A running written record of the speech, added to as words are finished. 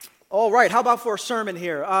All right, how about for a sermon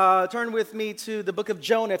here? Turn with me to the book of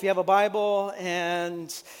Jonah if you have a Bible,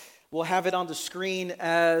 and we'll have it on the screen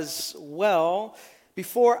as well.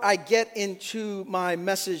 Before I get into my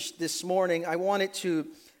message this morning, I wanted to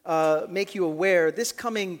make you aware, this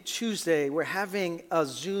coming Tuesday, we're having a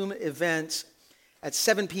Zoom event at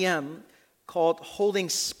 7 p.m. called Holding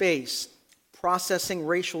Space, Processing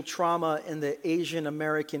Racial Trauma in the Asian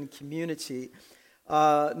American Community.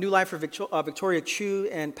 New Life for Victoria Chu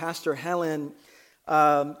and Pastor Helen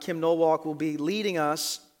Kim Nowalk will be leading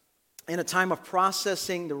us in a time of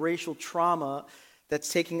processing the racial trauma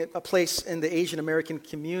that's taking place in the Asian American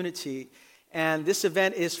community. And this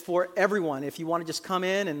event is for everyone. If you want to just come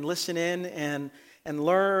in and listen in and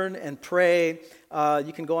learn and pray,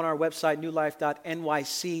 you can go on our website,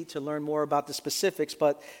 newlife.nyc, to learn more about the specifics.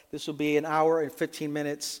 But this will be an hour and 15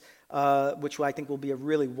 minutes which I think will be a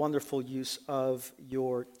really wonderful use of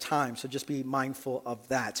your time. So just be mindful of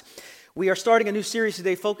that. We are starting a new series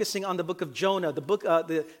today focusing on the book of Jonah.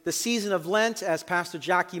 The season of Lent, as Pastor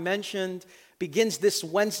Jackie mentioned, begins this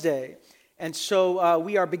Wednesday. And so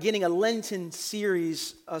we are beginning a Lenten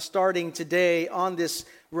series starting today on this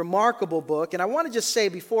remarkable book. And I want to just say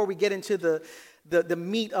before we get into the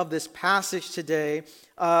meat of this passage today,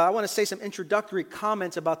 I want to say some introductory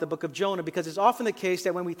comments about the book of Jonah, because it's often the case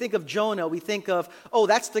that when we think of Jonah, we think of, oh,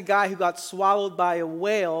 that's the guy who got swallowed by a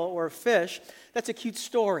whale or a fish. That's a cute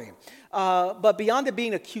story. But beyond it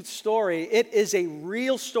being a cute story, it is a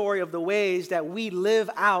real story of the ways that we live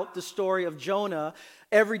out the story of Jonah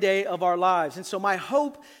every day of our lives. And so my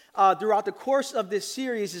hope throughout the course of this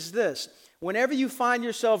series is this. Whenever you find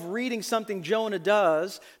yourself reading something Jonah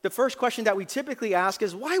does, the first question that we typically ask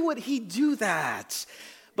is, why would he do that?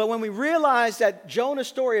 But when we realize that Jonah's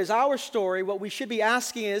story is our story, what we should be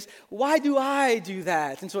asking is, why do I do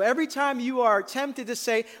that? And so every time you are tempted to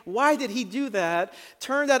say, why did he do that?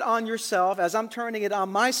 Turn that on yourself as I'm turning it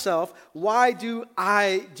on myself. Why do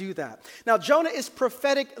I do that? Now, Jonah is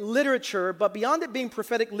prophetic literature, but beyond it being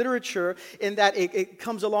prophetic literature in that it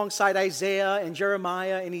comes alongside Isaiah and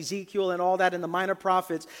Jeremiah and Ezekiel and all that in the minor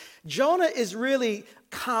prophets, Jonah is really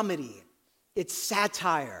comedy. It's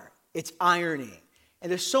satire. It's irony. And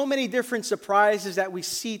there's so many different surprises that we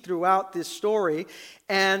see throughout this story.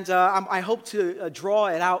 And I hope to draw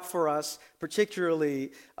it out for us,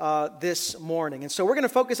 particularly this morning. And so we're going to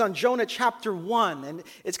focus on Jonah chapter 1. And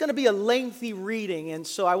it's going to be a lengthy reading. And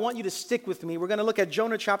so I want you to stick with me. We're going to look at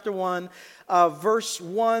Jonah chapter 1, verse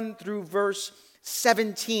 1 through verse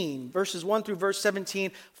 17. Verses 1 through verse 17.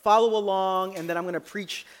 Follow along. And then I'm going to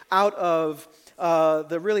preach out of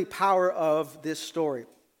the really power of this story.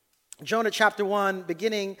 Jonah chapter 1,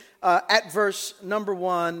 beginning at verse number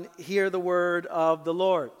 1, hear the word of the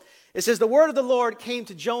Lord. It says, the word of the Lord came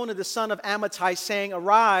to Jonah, the son of Amittai, saying,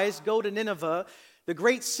 arise, go to Nineveh, the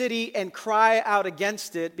great city, and cry out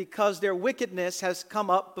against it, because their wickedness has come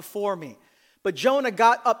up before me. But Jonah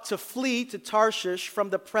got up to flee to Tarshish from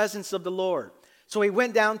the presence of the Lord. So he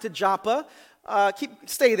went down to Joppa.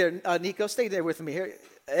 Stay there, Nico, stay there with me.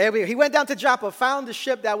 He went down to Joppa, found the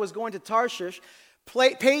ship that was going to Tarshish,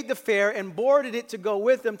 paid the fare, and boarded it to go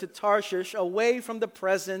with them to Tarshish, away from the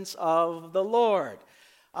presence of the Lord.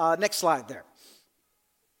 Next slide there.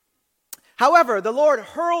 However, the Lord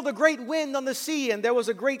hurled a great wind on the sea, and there was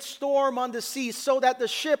a great storm on the sea, so that the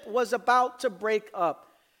ship was about to break up.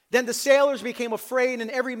 Then the sailors became afraid,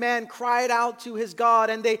 and every man cried out to his God,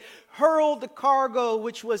 and they hurled the cargo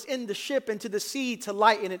which was in the ship into the sea to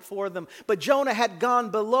lighten it for them. But Jonah had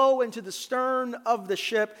gone below into the stern of the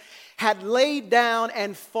ship, had laid down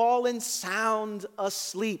and fallen sound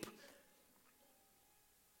asleep.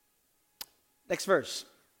 Next verse.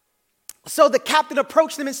 So the captain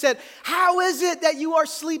approached them and said, how is it that you are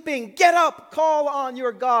sleeping? Get up, call on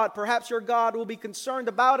your God. Perhaps your God will be concerned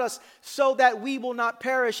about us so that we will not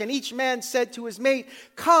perish. And each man said to his mate,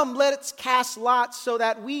 come, let's cast lots so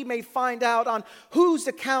that we may find out on whose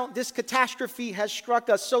account this catastrophe has struck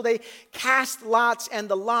us. So they cast lots, and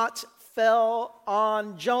the lot fell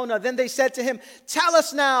on Jonah. Then they said to him, tell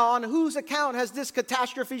us now, on whose account has this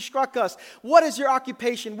catastrophe struck us? What is your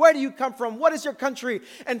occupation? Where do you come from? What is your country?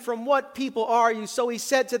 And from what people are you? So he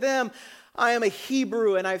said to them, I am a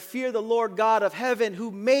Hebrew, and I fear the Lord God of heaven,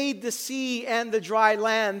 who made the sea and the dry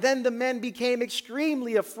land. Then the men became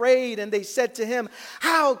extremely afraid, and they said to him,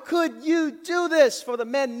 how could you do this? For the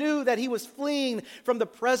men knew that he was fleeing from the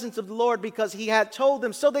presence of the Lord, because he had told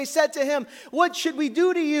them. So they said to him, what should we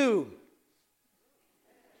do to you?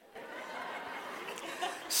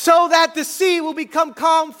 so that the sea will become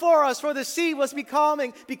calm for us, for the sea was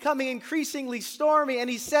becoming increasingly stormy. And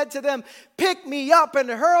he said to them, pick me up and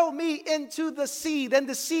hurl me into the sea. Then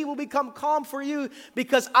the sea will become calm for you,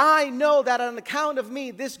 because I know that on account of me,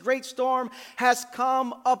 this great storm has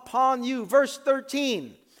come upon you. Verse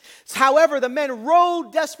 13. However, the men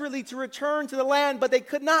rowed desperately to return to the land, but they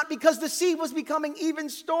could not, because the sea was becoming even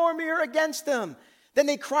stormier against them. Then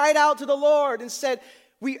they cried out to the Lord and said,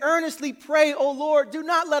 we earnestly pray, O Lord, do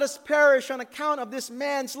not let us perish on account of this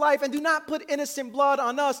man's life, and do not put innocent blood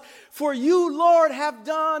on us. For you, Lord, have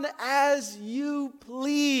done as you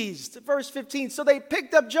pleased. Verse 15, so they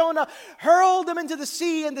picked up Jonah, hurled him into the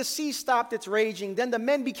sea, and the sea stopped its raging. Then the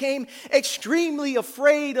men became extremely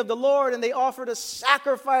afraid of the Lord, and they offered a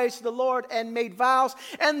sacrifice to the Lord and made vows.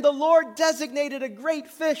 And the Lord designated a great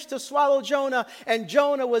fish to swallow Jonah, and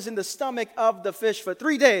Jonah was in the stomach of the fish for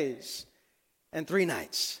 3 days and 3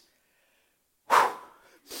 nights.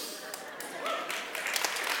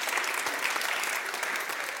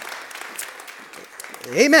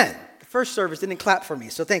 Amen. The first service didn't clap for me,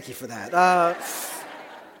 so thank you for that.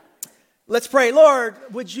 Let's pray. Lord,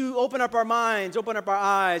 would you open up our minds, open up our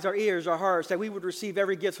eyes, our ears, our hearts, that we would receive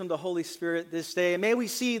every gift from the Holy Spirit this day. And may we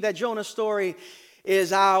see that Jonah's story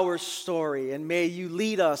is our story, and may you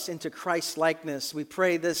lead us into Christ's likeness. We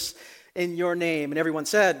pray this in your name. And everyone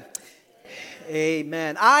said,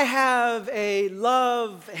 amen. I have a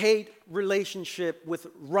love-hate relationship with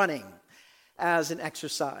running as an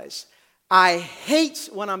exercise. I hate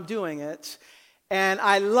when I'm doing it, and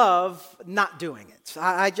I love not doing it.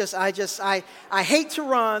 I hate to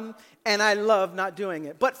run, and I love not doing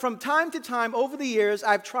it. But from time to time, over the years,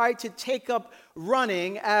 I've tried to take up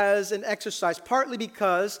running as an exercise, partly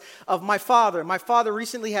because of my father. My father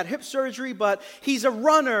recently had hip surgery, but he's a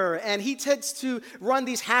runner, and he tends to run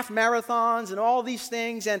these half marathons and all these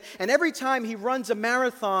things. And every time he runs a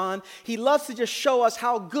marathon, he loves to just show us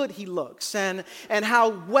how good he looks and how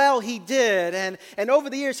well he did. And over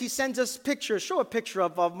the years, he sends us pictures. Show a picture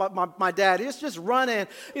of my dad. He's just running,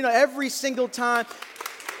 every single time.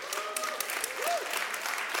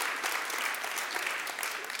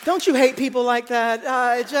 Don't you hate people like that?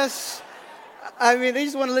 They just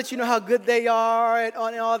want to let you know how good they are and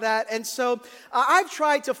all that. And so I've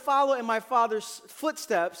tried to follow in my father's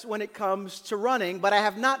footsteps when it comes to running, but I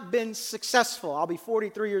have not been successful. I'll be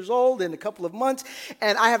 43 years old in a couple of months,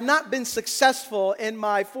 and I have not been successful in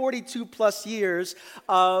my 42 plus years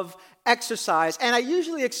of exercise. And I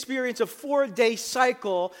usually experience a 4-day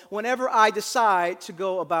cycle whenever I decide to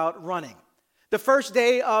go about running. The first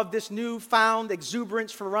day of this newfound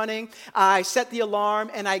exuberance for running, I set the alarm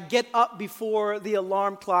and I get up before the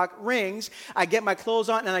alarm clock rings. I get my clothes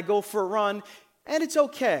on and I go for a run, and it's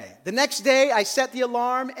okay. The next day, I set the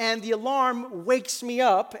alarm and the alarm wakes me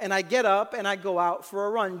up, and I get up and I go out for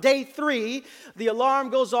a run. Day 3, the alarm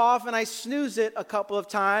goes off and I snooze it a couple of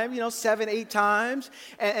times, 7, 8 times,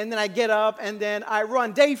 and then I get up and then I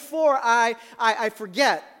run. Day 4, I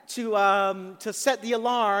forget to set the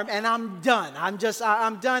alarm, and I'm done. I'm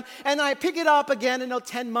done. And I pick it up again in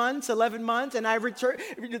 10 months, 11 months, and I return.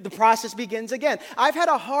 The process begins again. I've had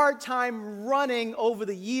a hard time running over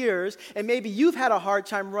the years, and maybe you've had a hard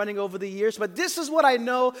time running over the years, but this is what I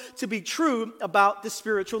know to be true about the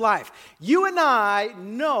spiritual life. You and I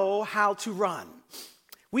know how to run.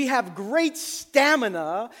 We have great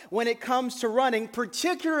stamina when it comes to running,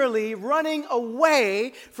 particularly running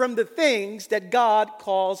away from the things that God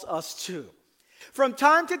calls us to. From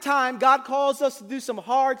time to time, God calls us to do some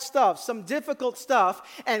hard stuff, some difficult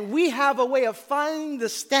stuff, and we have a way of finding the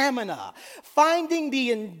stamina, finding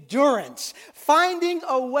the endurance, finding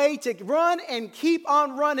a way to run and keep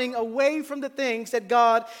on running away from the things that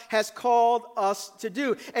God has called us to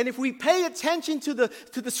do. And if we pay attention to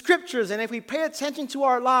the scriptures, and if we pay attention to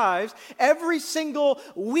our lives, every single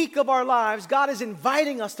week of our lives, God is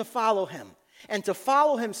inviting us to follow Him. And to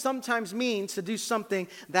follow Him sometimes means to do something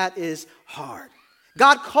that is hard.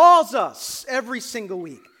 God calls us every single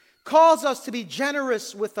week, calls us to be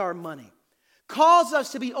generous with our money, calls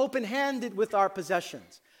us to be open-handed with our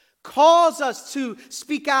possessions, calls us to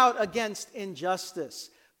speak out against injustice,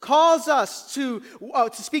 calls us to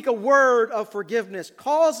speak a word of forgiveness,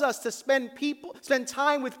 calls us to spend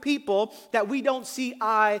time with people that we don't see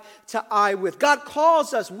eye to eye with. God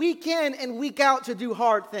calls us week in and week out to do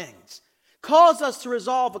hard things, calls us to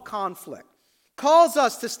resolve a conflict, calls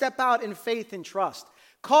us to step out in faith and trust,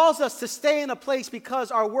 calls us to stay in a place because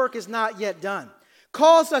our work is not yet done,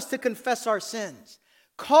 calls us to confess our sins,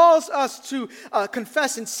 calls us to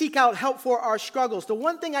confess and seek out help for our struggles. The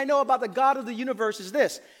one thing I know about the God of the universe is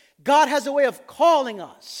this: God has a way of calling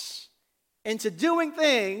us into doing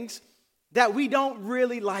things that we don't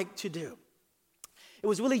really like to do. It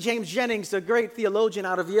was Willie James Jennings, the great theologian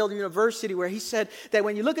out of Yale University, where he said that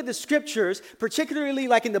when you look at the scriptures, particularly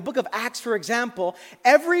like in the book of Acts, for example,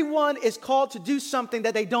 everyone is called to do something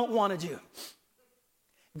that they don't want to do.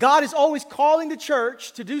 God is always calling the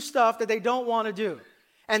church to do stuff that they don't want to do.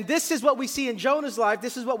 And this is what we see in Jonah's life.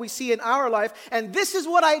 This is what we see in our life. And this is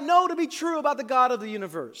what I know to be true about the God of the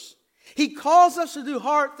universe. He calls us to do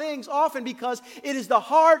hard things often because it is the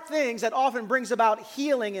hard things that often brings about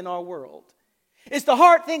healing in our world. It's the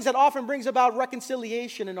hard things that often brings about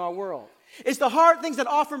reconciliation in our world. It's the hard things that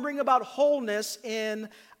often bring about wholeness in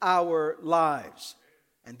our lives.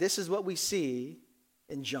 And this is what we see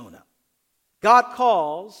in Jonah. God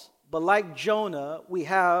calls, but like Jonah, we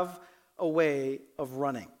have a way of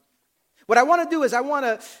running. What I want to do is I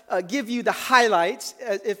want to give you the highlights,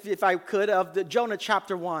 if I could, of the Jonah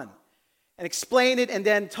chapter 1 and explain it and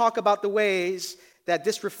then talk about the ways that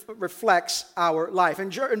this reflects our life.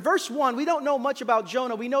 In verse 1, we don't know much about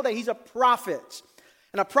Jonah. We know that he's a prophet.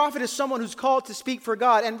 And a prophet is someone who's called to speak for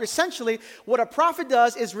God. And essentially, what a prophet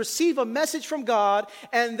does is receive a message from God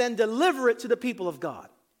and then deliver it to the people of God.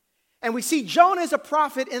 And we see Jonah as a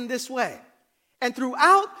prophet in this way. And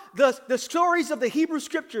throughout the stories of the Hebrew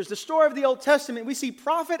Scriptures, the story of the Old Testament, we see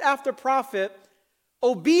prophet after prophet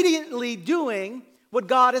obediently doing what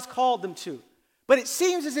God has called them to. But it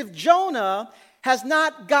seems as if Jonah has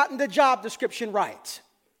not gotten the job description right.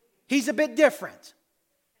 He's a bit different.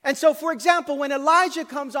 And so, for example, when Elijah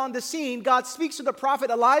comes on the scene, God speaks to the prophet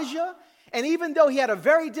Elijah, and even though he had a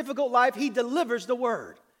very difficult life, he delivers the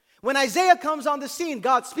word. When Isaiah comes on the scene,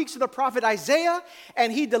 God speaks to the prophet Isaiah,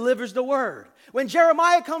 and he delivers the word. When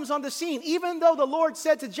Jeremiah comes on the scene, even though the Lord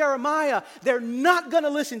said to Jeremiah, they're not going to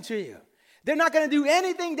listen to you. They're not going to do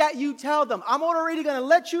anything that you tell them. I'm already going to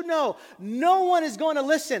let you know. No one is going to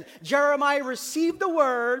listen. Jeremiah received the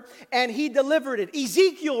word and he delivered it.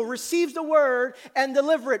 Ezekiel receives the word and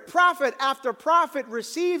delivers it. Prophet after prophet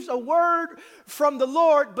receives a word from the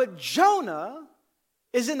Lord. But Jonah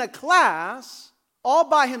is in a class all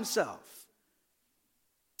by himself.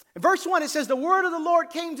 In verse 1, it says, the word of the Lord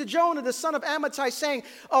came to Jonah, the son of Amittai, saying,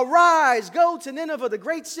 arise, go to Nineveh, the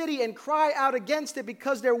great city, and cry out against it,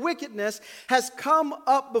 because their wickedness has come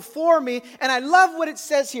up before me. And I love what it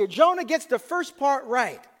says here. Jonah gets the first part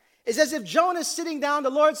right. It's as if Jonah is sitting down. The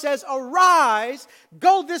Lord says, arise,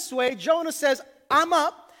 go this way. Jonah says, I'm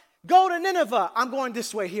up. Go to Nineveh. I'm going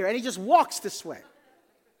this way here. And he just walks this way.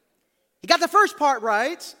 He got the first part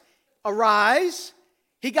right. Arise.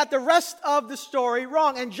 He got the rest of the story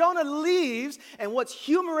wrong. And Jonah leaves, and what's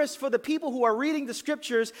humorous for the people who are reading the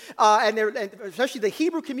scriptures, and especially the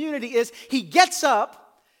Hebrew community, is he gets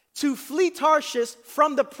up to flee Tarshish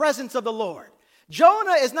from the presence of the Lord.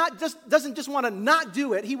 Jonah doesn't just want to not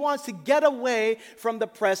do it. He wants to get away from the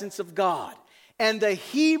presence of God. And the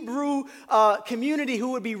Hebrew community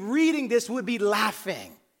who would be reading this would be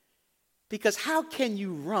laughing. Because how can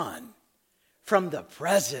you run from the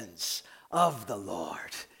presence of the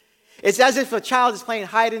Lord? It's as if a child is playing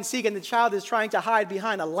hide and seek and the child is trying to hide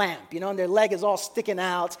behind a lamp, and their leg is all sticking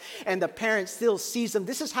out and the parent still sees them.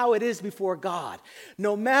 This is how it is before God.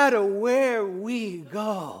 No matter where we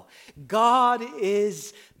go, God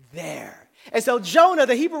is there. And so Jonah,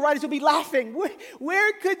 the Hebrew writers will be laughing.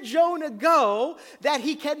 Where could Jonah go that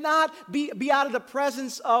he cannot be out of the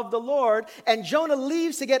presence of the Lord? And Jonah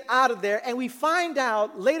leaves to get out of there. And we find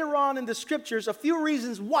out later on in the scriptures a few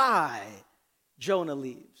reasons why Jonah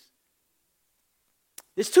leaves.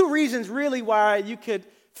 There's two reasons really why you could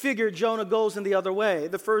figure Jonah goes in the other way.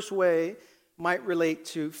 The first way might relate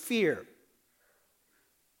to fear.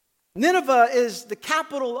 Nineveh is the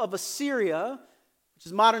capital of Assyria, which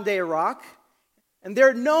is modern-day Iraq, and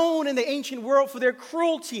they're known in the ancient world for their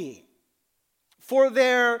cruelty, for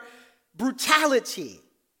their brutality.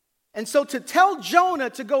 And so to tell Jonah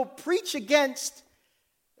to go preach against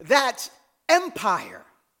that empire,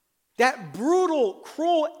 that brutal,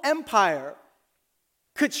 cruel empire,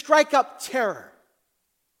 could strike up terror.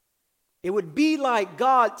 It would be like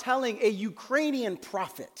God telling a Ukrainian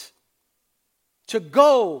prophet to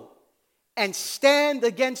go and stand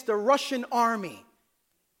against the Russian army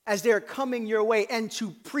as they're coming your way and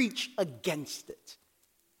to preach against it.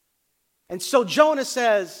 And so Jonah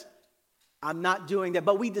says, I'm not doing that.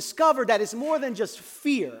 But we discover that it's more than just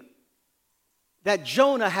fear that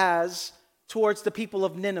Jonah has towards the people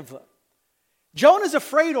of Nineveh. Jonah's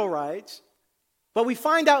afraid, all right, but we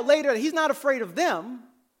find out later that he's not afraid of them.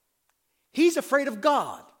 He's afraid of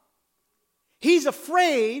God. He's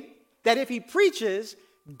afraid that if he preaches,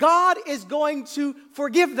 God is going to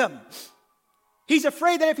forgive them. He's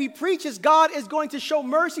afraid that if he preaches, God is going to show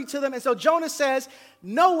mercy to them. And so Jonah says,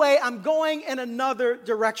 no way, I'm going in another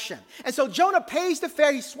direction. And so Jonah pays the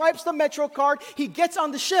fare. He swipes the Metro card. He gets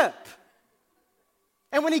on the ship.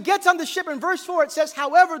 And when he gets on the ship, in verse 4, it says,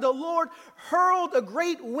 however, the Lord hurled a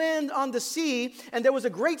great wind on the sea, and there was a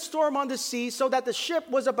great storm on the sea, so that the ship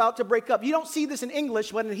was about to break up. You don't see this in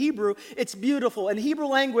English, but in Hebrew, it's beautiful. In Hebrew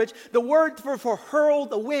language, the word for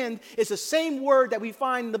hurled, a wind, is the same word that we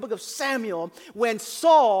find in the book of Samuel, when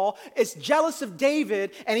Saul is jealous of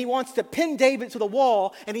David, and he wants to pin David to the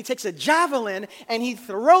wall, and he takes a javelin, and he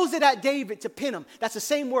throws it at David to pin him. That's the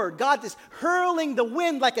same word. God is hurling the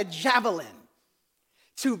wind like a javelin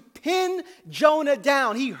to pin Jonah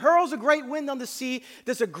down. He hurls a great wind on the sea.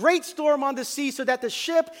 There's a great storm on the sea so that the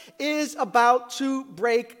ship is about to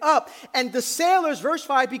break up. And the sailors, verse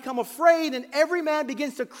 5, become afraid, and every man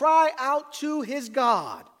begins to cry out to his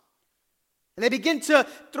God. And they begin to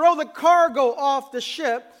throw the cargo off the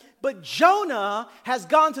ship. But Jonah has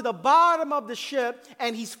gone to the bottom of the ship,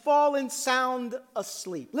 and he's fallen sound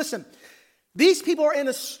asleep. Listen, these people are in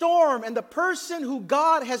a storm, and the person who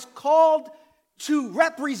God has called to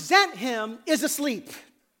represent him is asleep.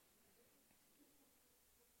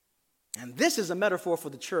 And this is a metaphor for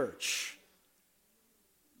the church.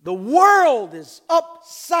 The world is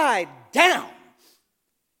upside down.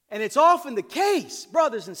 And it's often the case,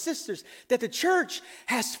 brothers and sisters, that the church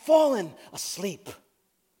has fallen asleep.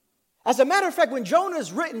 As a matter of fact, when Jonah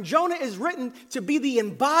is written to be the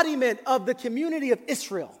embodiment of the community of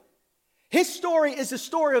Israel. His story is the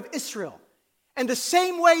story of Israel. And the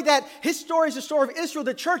same way that his story is the story of Israel,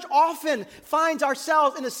 the church often finds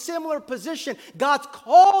ourselves in a similar position. God's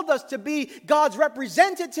called us to be God's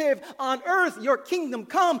representative on earth. Your kingdom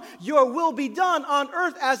come, your will be done on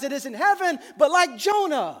earth as it is in heaven. But like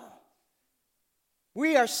Jonah,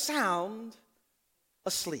 we are sound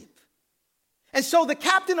asleep. And so the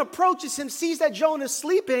captain approaches him, sees that Jonah is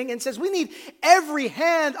sleeping, and says, we need every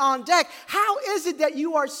hand on deck. How is it that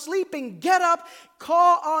you are sleeping? Get up,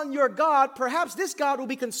 call on your God. Perhaps this God will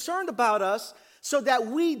be concerned about us so that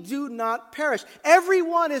we do not perish.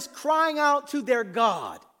 Everyone is crying out to their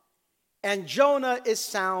God. And Jonah is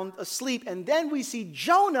sound asleep. And then we see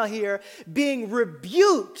Jonah here being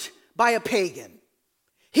rebuked by a pagan.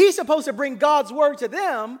 He's supposed to bring God's word to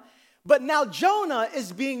them, but now Jonah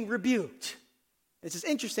is being rebuked. It's just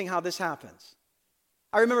interesting how this happens.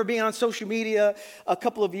 I remember being on social media a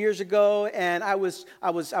couple of years ago, and I was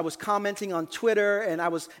commenting on Twitter, and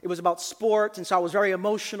it was about sports, and so I was very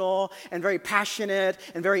emotional and very passionate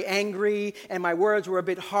and very angry, and my words were a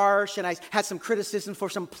bit harsh, and I had some criticism for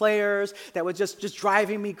some players that were just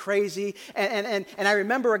driving me crazy. And I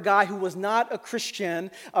remember a guy who was not a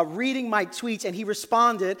Christian reading my tweets, and he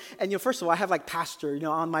responded. And first of all, I have like pastor,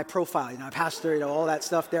 on my profile, pastor, all that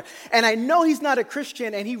stuff there. And I know he's not a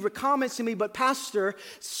Christian, and he comments to me, but pastor,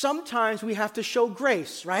 sometimes we have to show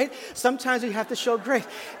grace, right? Sometimes we have to show grace.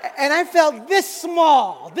 And I felt this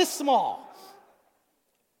small.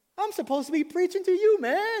 I'm supposed to be preaching to you,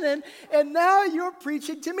 man. And now you're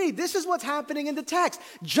preaching to me. This is what's happening in the text.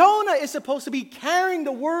 Jonah is supposed to be carrying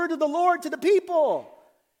the word of the Lord to the people.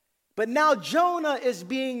 But now Jonah is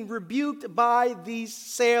being rebuked by these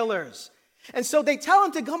sailors. And so they tell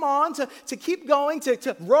him to come on, to keep going,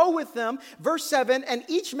 to row with them. Verse 7, and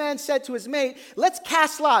each man said to his mate, let's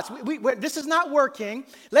cast lots. This is not working.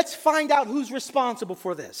 Let's find out who's responsible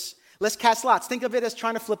for this. Let's cast lots. Think of it as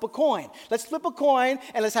trying to flip a coin. Let's flip a coin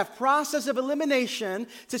and let's have process of elimination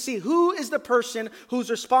to see who is the person who's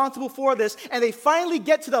responsible for this. And they finally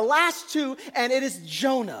get to the last two, and it is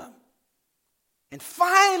Jonah. And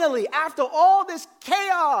finally, after all this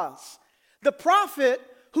chaos, the prophet,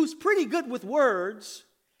 who's pretty good with words,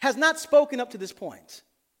 has not spoken up to this point.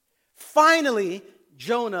 Finally,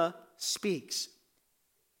 Jonah speaks.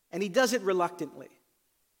 And he does it reluctantly.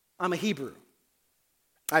 I'm a Hebrew.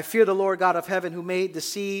 I fear the Lord God of heaven who made the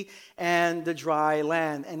sea and the dry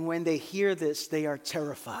land. And when they hear this, they are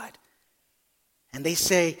terrified. And they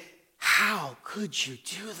say, how could you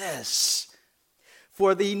do this?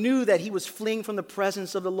 For they knew that he was fleeing from the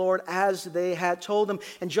presence of the Lord as they had told him.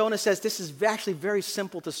 And Jonah says, this is actually very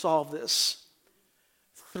simple to solve this.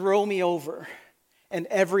 Throw me over and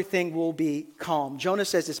everything will be calm. Jonah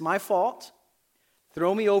says, it's my fault.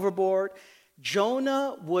 Throw me overboard.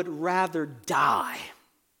 Jonah would rather die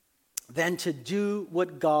than to do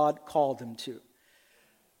what God called him to.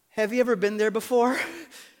 Have you ever been there before?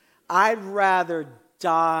 I'd rather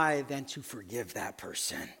die than to forgive that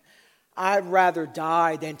person. I'd rather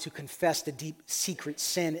die than to confess the deep secret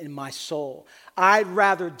sin in my soul. I'd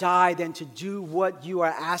rather die than to do what you are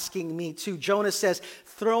asking me to. Jonah says,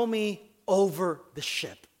 throw me over the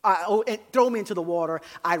ship. and throw me into the water.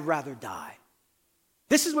 I'd rather die.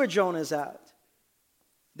 This is where Jonah is at.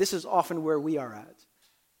 This is often where we are at.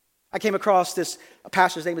 I came across this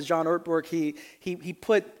pastor, his name is John Ortberg. He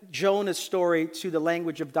put Jonah's story to the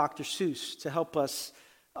language of Dr. Seuss to help us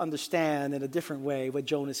understand in a different way what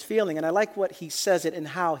Jonah's feeling. And I like what he says it and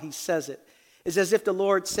how he says it. It's as if the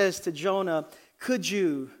Lord says to Jonah, would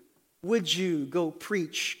you go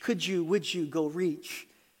preach? Would you go reach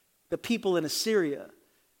the people in Assyria?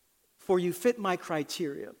 For you fit my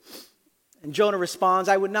criteria. And Jonah responds,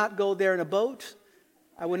 I would not go there in a boat.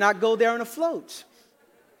 I would not go there in a float.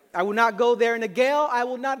 I will not go there in a gale. I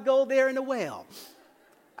will not go there in a whale.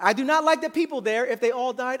 I do not like the people there. If they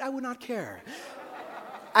all died, I would not care.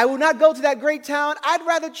 I will not go to that great town. I'd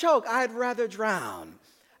rather choke. I'd rather drown.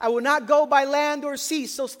 I will not go by land or sea.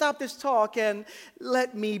 So stop this talk and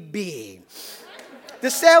let me be. The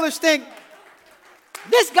sailors think,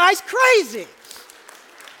 this guy's crazy.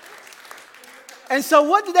 And so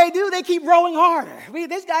what do? They keep rowing harder.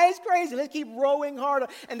 This guy is crazy. Let's keep rowing harder.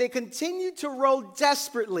 And they continue to row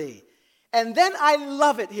desperately. And then I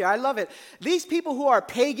love it here. I love it. These people who are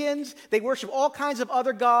pagans, they worship all kinds of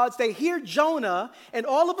other gods. They hear Jonah, and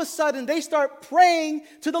all of a sudden they start praying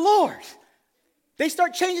to the Lord. They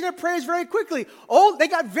start changing their prayers very quickly. Oh, they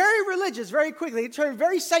got very religious very quickly. They turned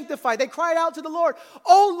very sanctified. They cried out to the Lord.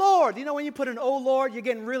 Oh, Lord. You know, when you put an oh, Lord, you're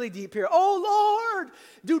getting really deep here. Oh, Lord,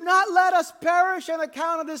 do not let us perish on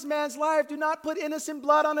account of this man's life. Do not put innocent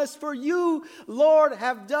blood on us. For you, Lord,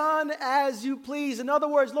 have done as you please. In other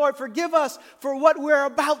words, Lord, forgive us for what we're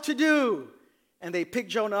about to do. And they pick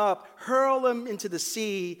Jonah up, hurl him into the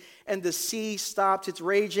sea, and the sea stops its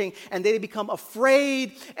raging, and they become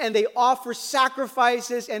afraid, and they offer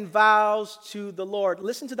sacrifices and vows to the Lord.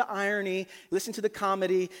 Listen to the irony, listen to the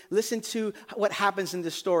comedy, listen to what happens in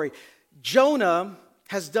this story. Jonah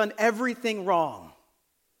has done everything wrong,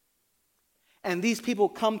 and these people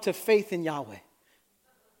come to faith in Yahweh.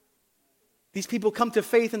 These people come to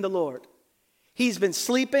faith in the Lord. He's been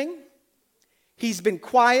sleeping, he's been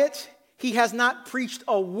quiet, he has not preached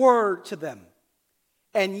a word to them.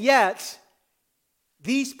 And yet,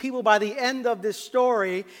 these people, by the end of this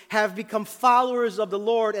story, have become followers of the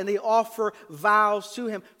Lord, and they offer vows to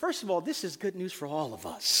him. First of all, this is good news for all of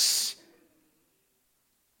us.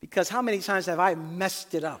 Because how many times have I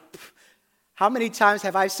messed it up? How many times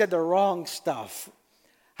have I said the wrong stuff?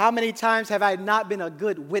 How many times have I not been a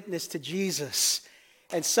good witness to Jesus?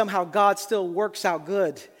 And somehow God still works out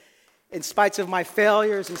good. In spite of my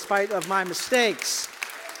failures, in spite of my mistakes.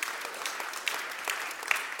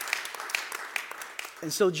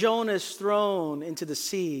 And so Jonah is thrown into the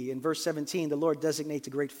sea. In verse 17, the Lord designates a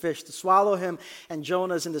great fish to swallow him, and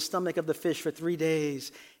Jonah is in the stomach of the fish for 3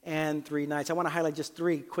 days and 3 nights. I want to highlight just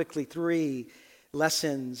three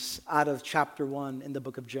lessons out of chapter 1 in the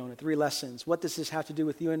book of Jonah. 3 lessons. What does this have to do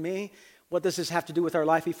with you and me? What does this have to do with our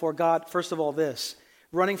life before God? First of all, this.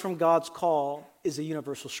 Running from God's call is a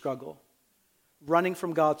universal struggle. Running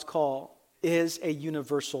from God's call is a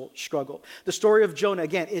universal struggle. The story of Jonah,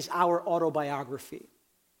 again, is our autobiography.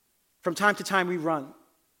 From time to time, we run.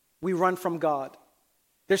 We run from God.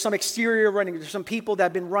 There's some exterior running. There's some people that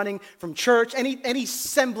have been running from church. Any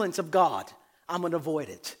semblance of God, I'm going to avoid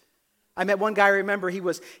it. I met one guy, I remember,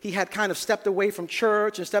 he had kind of stepped away from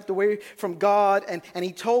church and stepped away from God, and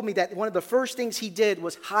he told me that one of the first things he did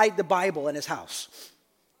was hide the Bible in his house.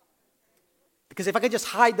 Because if I could just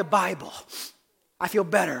hide the Bible, I feel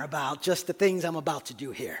better about just the things I'm about to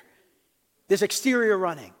do here. There's exterior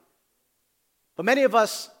running. But many of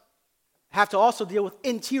us have to also deal with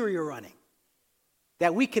interior running.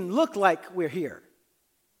 That we can look like we're here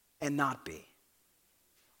and not be.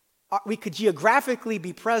 We could geographically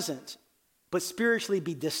be present, but spiritually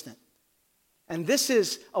be distant. And this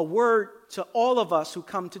is a word to all of us who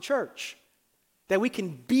come to church. That we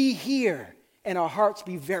can be here and our hearts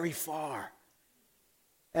be very far.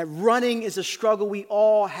 That running is a struggle we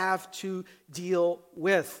all have to deal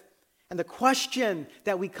with. And the question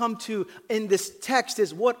that we come to in this text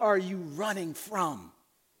is, what are you running from?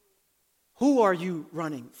 Who are you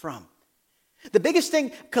running from? The biggest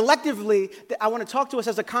thing collectively that I want to talk to us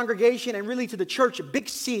as a congregation and really to the church, Big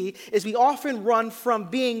C, is we often run from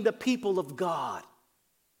being the people of God.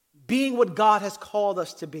 Being what God has called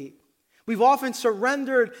us to be. We've often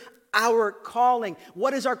surrendered our calling.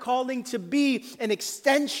 What is our calling? To be an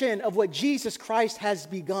extension of what Jesus Christ has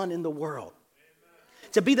begun in the world.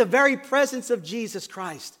 Amen. To be the very presence of Jesus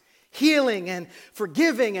Christ. Healing and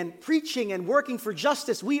forgiving and preaching and working for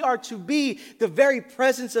justice. We are to be the very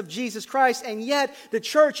presence of Jesus Christ. And yet the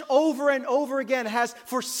church over and over again has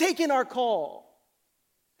forsaken our call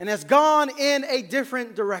and has gone in a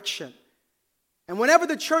different direction. And whenever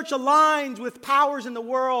the church aligns with powers in the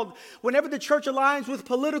world, whenever the church aligns with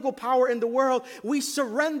political power in the world, we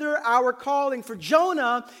surrender our calling. For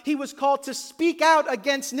Jonah, he was called to speak out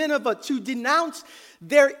against Nineveh, to denounce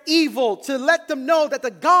their evil, to let them know that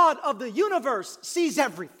the God of the universe sees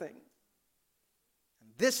everything.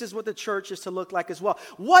 This is what the church is to look like as well.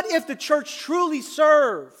 What if the church truly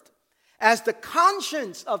served as the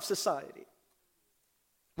conscience of society?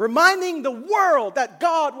 Reminding the world that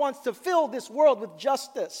God wants to fill this world with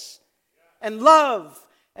justice and love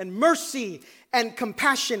and mercy and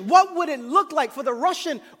compassion. What would it look like for the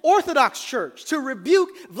Russian Orthodox Church to rebuke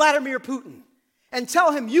Vladimir Putin and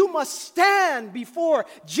tell him, you must stand before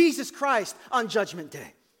Jesus Christ on Judgment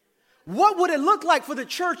Day? What would it look like for the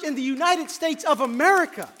church in the United States of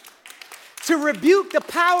America to rebuke the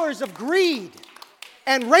powers of greed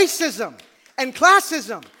and racism and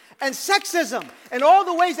classism and sexism, and all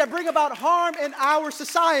the ways that bring about harm in our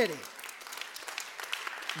society?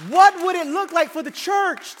 What would it look like for the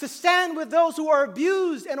church to stand with those who are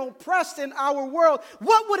abused and oppressed in our world?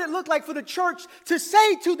 What would it look like for the church to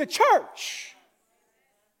say to the church,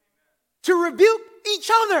 to rebuke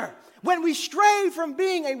each other when we stray from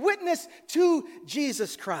being a witness to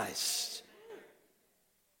Jesus Christ?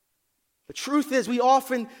 The truth is, we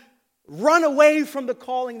often run away from the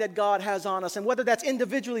calling that God has on us. And whether that's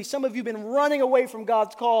individually, some of you have been running away from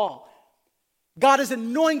God's call. God has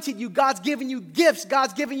anointed you. God's given you gifts.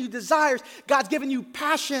 God's given you desires. God's given you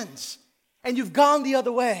passions. And you've gone the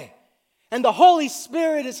other way. And the Holy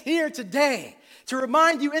Spirit is here today to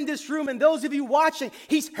remind you in this room, and those of you watching,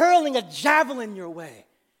 He's hurling a javelin your way.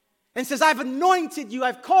 And says, I've anointed you,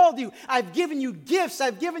 I've called you, I've given you gifts,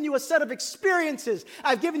 I've given you a set of experiences,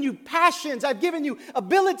 I've given you passions, I've given you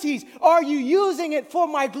abilities. Are you using it for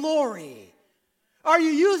my glory? Are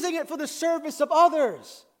you using it for the service of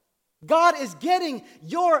others? God is getting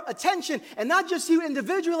your attention, and not just you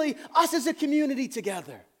individually, us as a community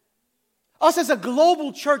together, us as a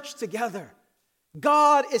global church together.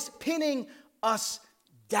 God is pinning us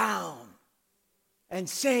down and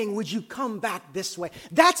saying, would you come back this way?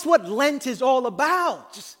 That's what Lent is all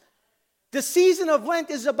about. The season of Lent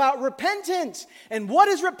is about repentance. And what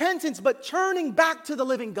is repentance but turning back to the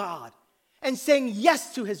living God and saying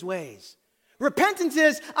yes to His ways? Repentance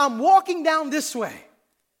is, I'm walking down this way.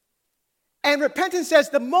 And repentance says,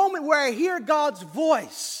 the moment where I hear God's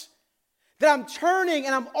voice, that I'm turning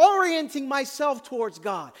and I'm orienting myself towards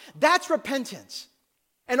God. That's repentance.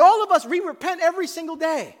 And all of us, we repent every single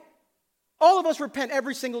day. All of us repent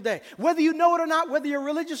every single day. Whether you know it or not, whether you're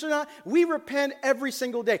religious or not, we repent every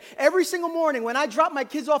single day. Every single morning when I drop my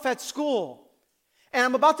kids off at school and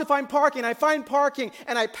I'm about to find parking, I find parking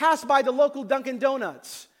and I pass by the local Dunkin'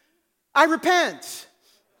 Donuts, I repent.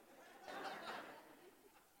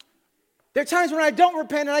 There are times when I don't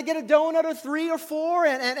repent and I get a donut or 3 or 4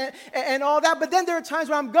 and all that. But then there are times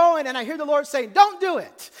when I'm going and I hear the Lord saying, don't do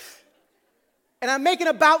it. And I'm making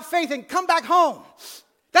about faith and come back home.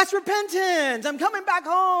 That's repentance. I'm coming back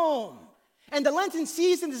home. And the Lenten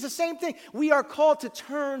season is the same thing. We are called to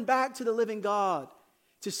turn back to the living God,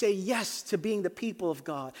 to say yes to being the people of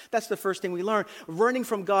God. That's the first thing we learn. Running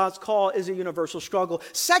from God's call is a universal struggle.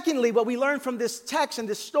 Secondly, what we learn from this text and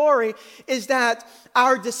this story is that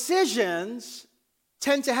our decisions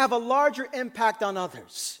tend to have a larger impact on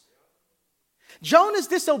others. Jonah's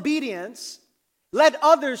disobedience led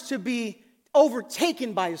others to be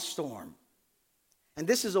overtaken by a storm. And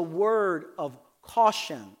this is a word of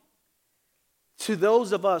caution to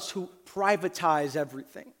those of us who privatize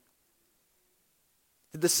everything.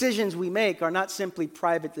 The decisions we make are not simply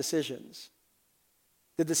private decisions.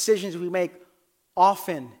 The decisions we make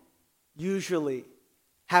often, usually,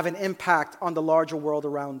 have an impact on the larger world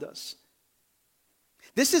around us.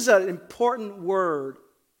 This is an important word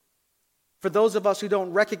for those of us who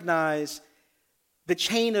don't recognize the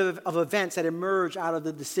chain of events that emerge out of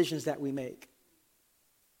the decisions that we make.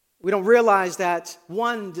 We don't realize that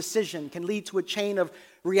one decision can lead to a chain of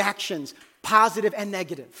reactions, positive and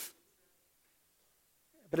negative.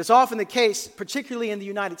 But it's often the case, particularly in the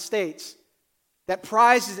United States, that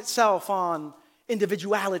prizes itself on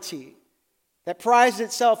individuality, that prizes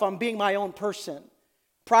itself on being my own person,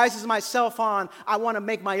 prizes myself on I want to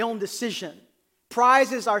make my own decision,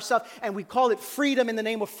 prizes ourselves, and we call it freedom in the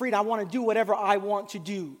name of freedom. I want to do whatever I want to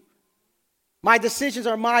do. My decisions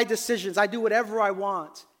are my decisions. I do whatever I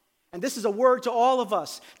want. And this is a word to all of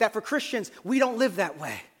us, that for Christians, we don't live that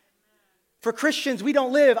way. For Christians, we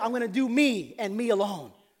don't live, I'm going to do me and me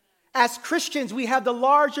alone. As Christians, we have the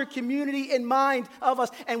larger community in mind of us,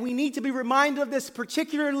 and we need to be reminded of this,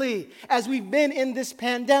 particularly as we've been in this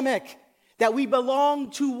pandemic, that we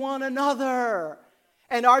belong to one another.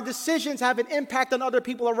 And our decisions have an impact on other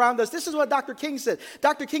people around us. This is what Dr. King said.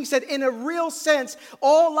 Dr. King said, in a real sense,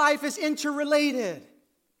 all life is interrelated.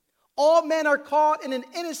 All men are caught in an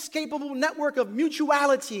inescapable network of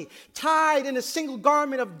mutuality, tied in a single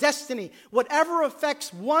garment of destiny. Whatever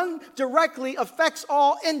affects one directly affects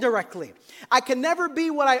all indirectly. I can never be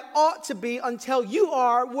what I ought to be until you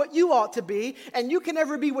are what you ought to be, and you can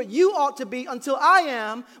never be what you ought to be until I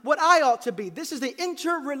am what I ought to be. This is the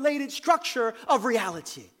interrelated structure of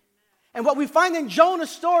reality. And what we find in Jonah's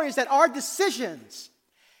story is that our decisions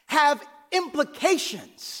have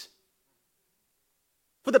implications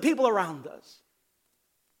for the people around us.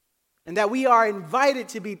 And that we are invited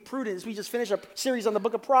to be prudent, as we just finished a series on the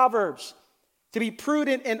book of Proverbs, to be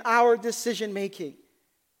prudent in our decision making,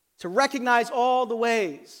 to recognize all the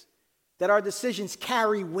ways that our decisions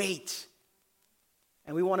carry weight.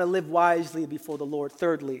 And we want to live wisely before the Lord.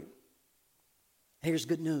 Thirdly, here's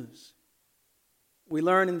good news. We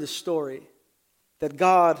learn in this story that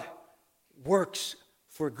God works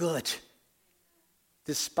for good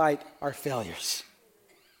despite our failures.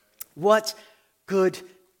 What good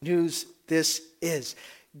news this is.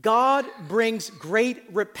 God brings great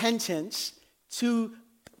repentance to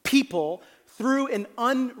people through an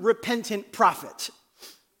unrepentant prophet.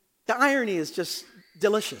 The irony is just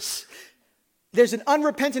delicious. There's an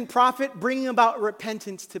unrepentant prophet bringing about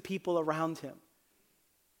repentance to people around him.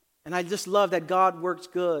 And I just love that God works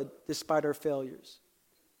good despite our failures.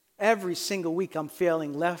 Every single week I'm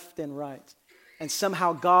failing left and right. And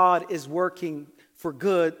somehow God is working for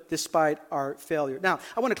good despite our failure. Now,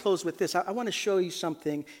 I want to close with this. I want to show you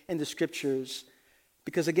something in the scriptures.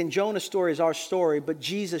 Because again, Jonah's story is our story, but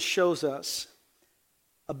Jesus shows us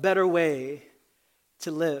a better way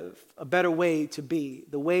to live, a better way to be.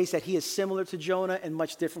 The ways that he is similar to Jonah and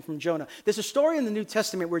much different from Jonah. There's a story in the New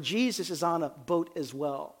Testament where Jesus is on a boat as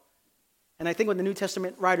well. And I think when the New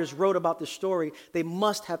Testament writers wrote about this story, they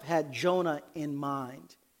must have had Jonah in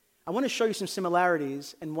mind. I want to show you some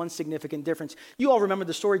similarities and one significant difference. You all remember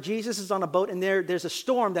the story. Jesus is on a boat and there's a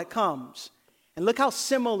storm that comes. And look how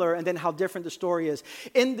similar and then how different the story is.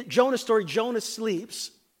 In Jonah's story, Jonah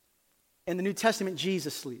sleeps. In the New Testament,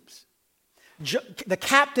 Jesus sleeps. The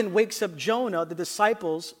captain wakes up Jonah. The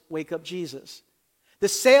disciples wake up Jesus. The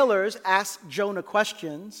sailors ask Jonah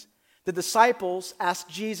questions. The disciples ask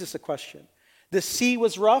Jesus a question. The sea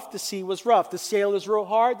was rough, the sea was rough. The sailors row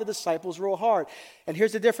hard, the disciples row hard. And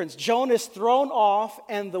here's the difference. Jonah is thrown off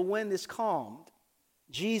and the wind is calmed.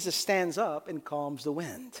 Jesus stands up and calms the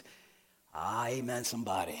wind. Amen,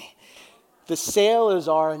 somebody. The sailors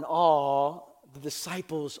are in awe, the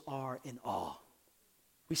disciples are in awe.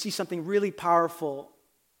 We see something really powerful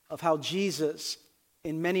of how Jesus,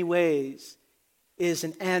 in many ways, is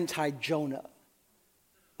an anti-Jonah,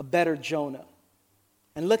 a better Jonah.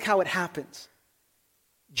 And look how it happens.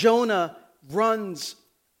 Jonah runs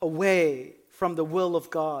away from the will of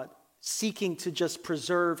God, seeking to just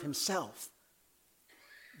preserve himself.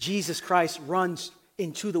 Jesus Christ runs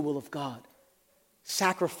into the will of God,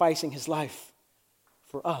 sacrificing his life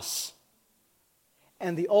for us.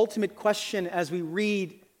 And the ultimate question as we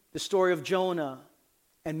read the story of Jonah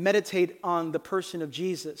and meditate on the person of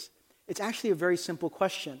Jesus, it's actually a very simple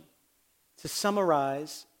question to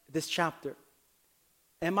summarize this chapter.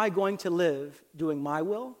 Am I going to live doing my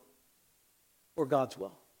will or God's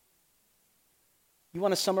will? You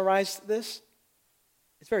want to summarize this?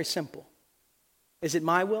 It's very simple. Is it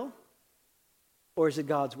my will or is it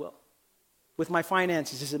God's will? With my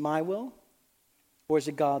finances, is it my will or is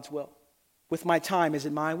it God's will? With my time, is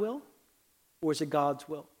it my will or is it God's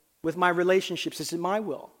will? With my relationships, is it my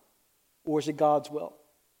will or is it God's will?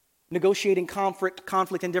 Negotiating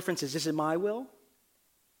conflict and differences, is it my will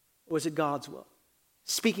or is it God's will?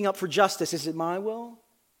 Speaking up for justice, is it my will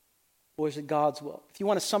or is it God's will? If you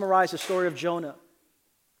want to summarize the story of Jonah,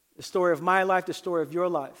 the story of my life, the story of your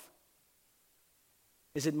life,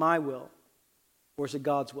 is it my will or is it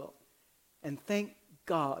God's will? And thank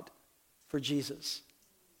God for Jesus,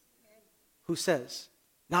 who says,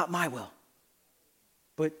 not my will,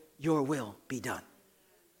 but your will be done.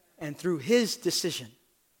 And through his decision,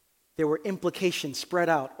 there were implications spread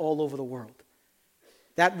out all over the world.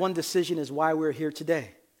 That one decision is why we're here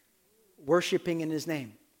today, worshiping in his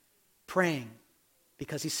name, praying,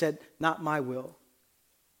 because he said, not my will,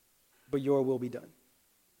 but your will be done.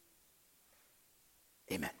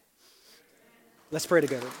 Amen. Let's pray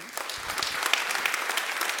together.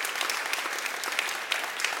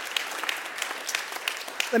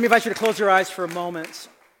 Let me invite you to close your eyes for a moment.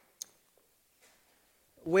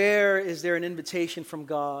 Where is there an invitation from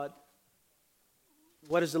God?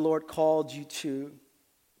 What has the Lord called you to?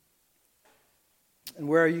 And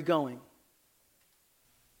where are you going?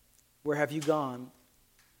 Where have you gone?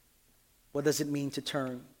 What does it mean to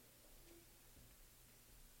turn?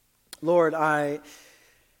 Lord, I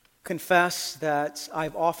confess that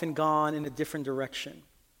I've often gone in a different direction.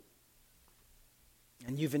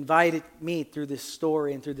 And you've invited me through this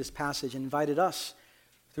story and through this passage, and invited us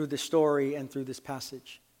through this story and through this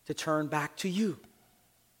passage to turn back to you,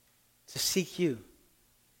 to seek you,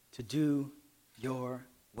 to do your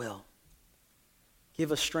will.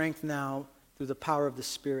 Give us strength now through the power of the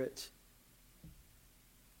Spirit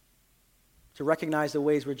to recognize the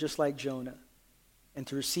ways we're just like Jonah and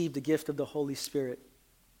to receive the gift of the Holy Spirit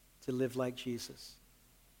to live like Jesus.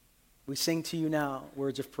 We sing to you now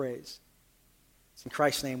words of praise. It's in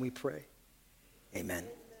Christ's name we pray. Amen.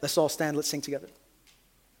 Let's all stand. Let's sing together.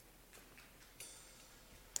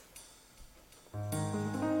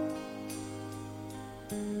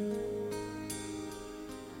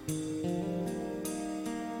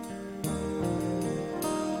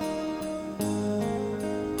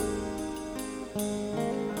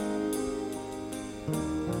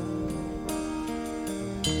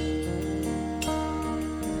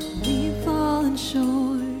 We've fallen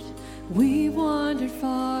short, we've wandered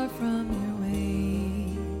far from your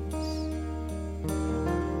ways.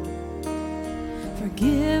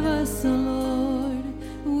 Forgive us, O Lord,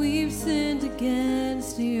 we've sinned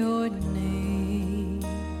against your name.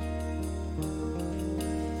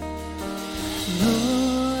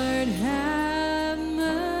 Lord, have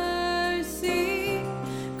mercy.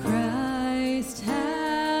 Christ,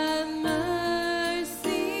 have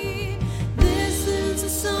mercy. This is a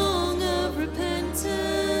song of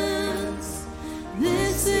repentance.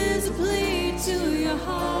 This is a plea to your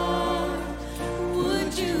heart.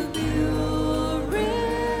 Would you purify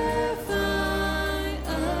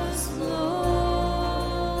us, Lord?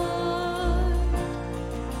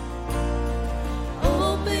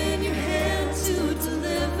 Open your hand to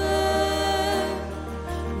deliver.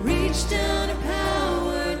 Reach down in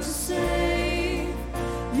power to save.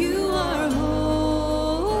 You are holy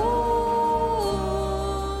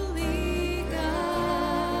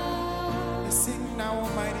God. Sing now,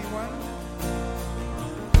 Almighty One.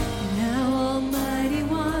 Now, Almighty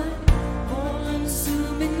One,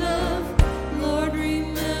 all-consuming love, Lord,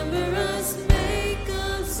 remember us, make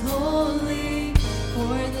us holy.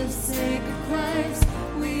 For the sake of Christ,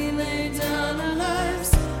 we lay down our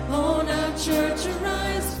lives. Oh, now, church,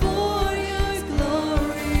 arise for your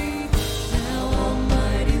glory. Now,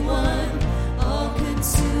 Almighty One,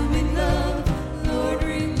 all-consuming love, Lord,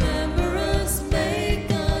 remember us, make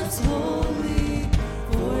us holy.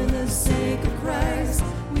 For the sake of Christ,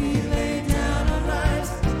 we lay down our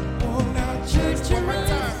lives. Oh, now, Church, one more arise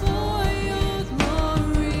time. for your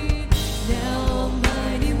glory. Now,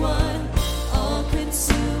 Almighty One,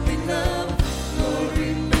 all-consuming love, Lord,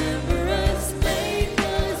 remember us, make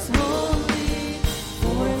us holy.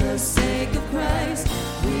 For the sake of Christ,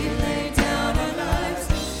 we lay down our lives.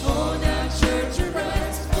 Oh, now, church,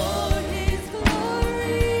 arise for his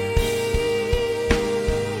glory.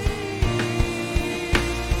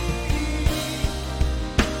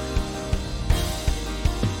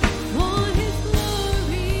 For his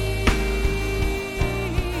glory.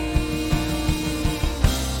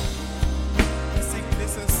 Sing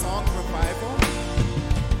this is song revival.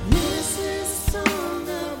 This is a song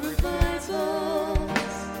of revival.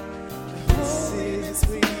 This is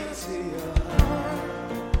sweet to your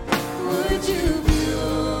heart. Would you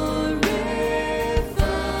purify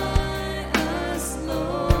us,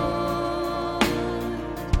 Lord?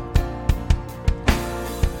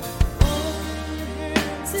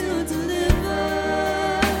 To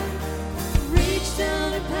deliver, reach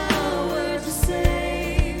down in power to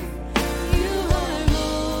save. You are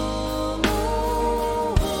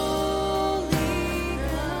holy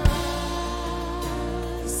God.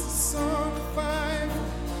 This is song revival.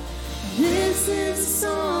 This is a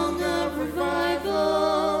song of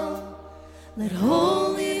revival. Let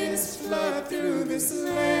holiness flood through this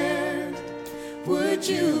land. Would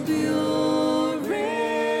you purify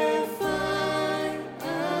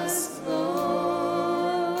us,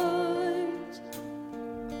 Lord?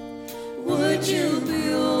 Would you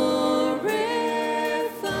purify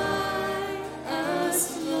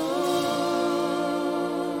us, Lord?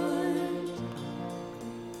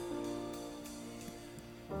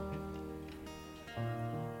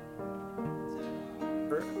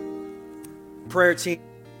 Prayer team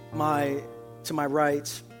to my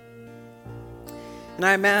right. And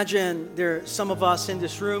I imagine there are some of us in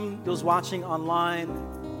this room, those watching online,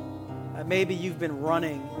 maybe you've been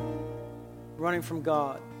running from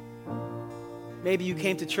God. Maybe you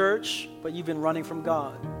came to church, but you've been running from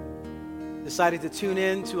God. Decided to tune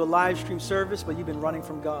in to a live stream service, but you've been running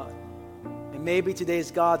from God. And maybe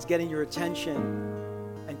today's God's getting your attention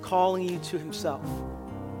and calling you to himself,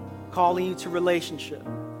 calling you to relationship,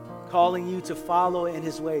 calling you to follow in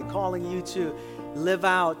his way, calling you to live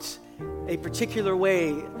out a particular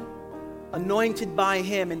way, anointed by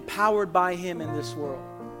him, empowered by him in this world.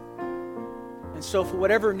 And so for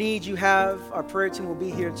whatever need you have, our prayer team will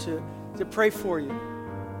be here to pray for you.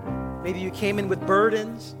 Maybe you came in with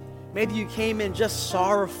burdens. Maybe you came in just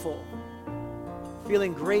sorrowful,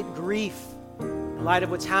 feeling great grief in light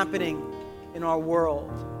of what's happening in our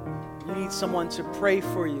world. You need someone to pray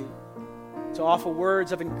for you, to offer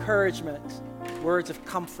words of encouragement, words of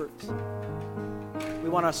comfort. We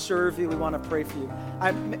want to serve you. We want to pray for you.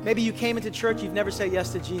 Maybe you came into church, you've never said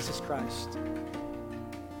yes to Jesus Christ.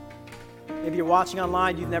 Maybe you're watching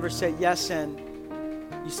online, you've never said yes, and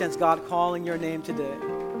you sense God calling your name today.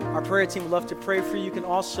 Our prayer team would love to pray for you. You can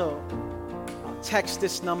also text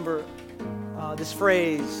this number, this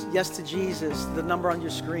phrase, yes to Jesus, the number on your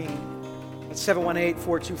screen. It's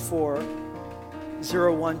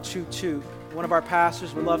 718-424-0122. One of our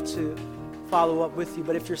pastors would love to follow up with you.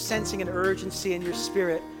 But if you're sensing an urgency in your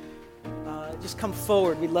spirit, just come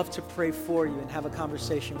forward. We'd love to pray for you and have a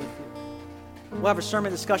conversation with you. We'll have a sermon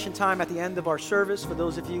discussion time at the end of our service. For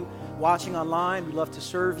those of you watching online, we'd love to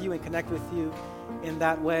serve you and connect with you in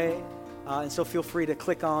that way. And so feel free to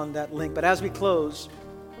click on that link. But as we close,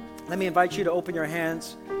 let me invite you to open your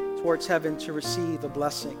hands towards heaven to receive a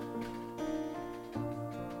blessing.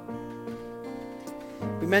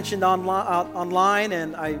 We mentioned online,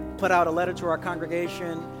 and I put out a letter to our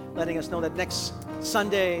congregation letting us know that next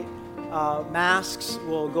Sunday, masks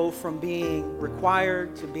will go from being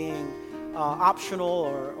required to being optional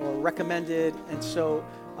or recommended. And so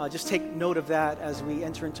just take note of that as we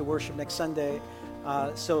enter into worship next Sunday.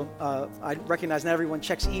 I recognize not everyone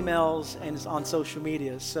checks emails and is on social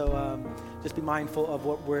media. So just be mindful of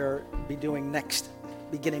what we'll be doing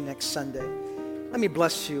beginning next Sunday. Let me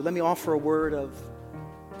bless you. Let me offer a word of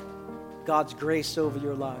God's grace over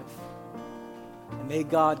your life. And may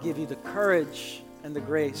God give you the courage and the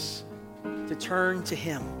grace to turn to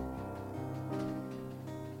him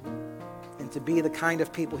and to be the kind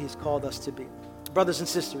of people he's called us to be. Brothers and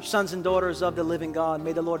sisters, sons and daughters of the living God,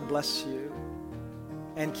 may the Lord bless you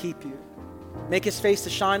and keep you. Make his face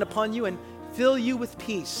to shine upon you and fill you with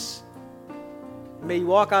peace. May you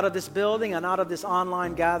walk out of this building and out of this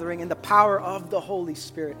online gathering in the power of the Holy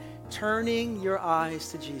Spirit, turning your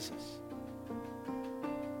eyes to Jesus.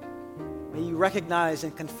 May you recognize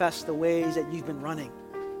and confess the ways that you've been running.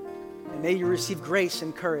 And may you receive grace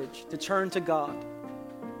and courage to turn to God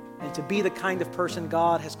and to be the kind of person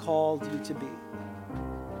God has called you to be.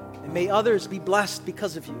 And may others be blessed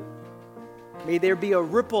because of you. May there be a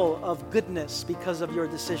ripple of goodness because of your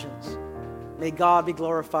decisions. May God be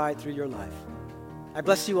glorified through your life. I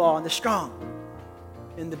bless you all in the strong,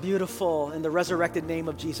 in the beautiful, in the resurrected name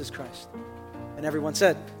of Jesus Christ. And everyone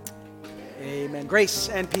said, Amen. Grace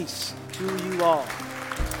and peace to you all.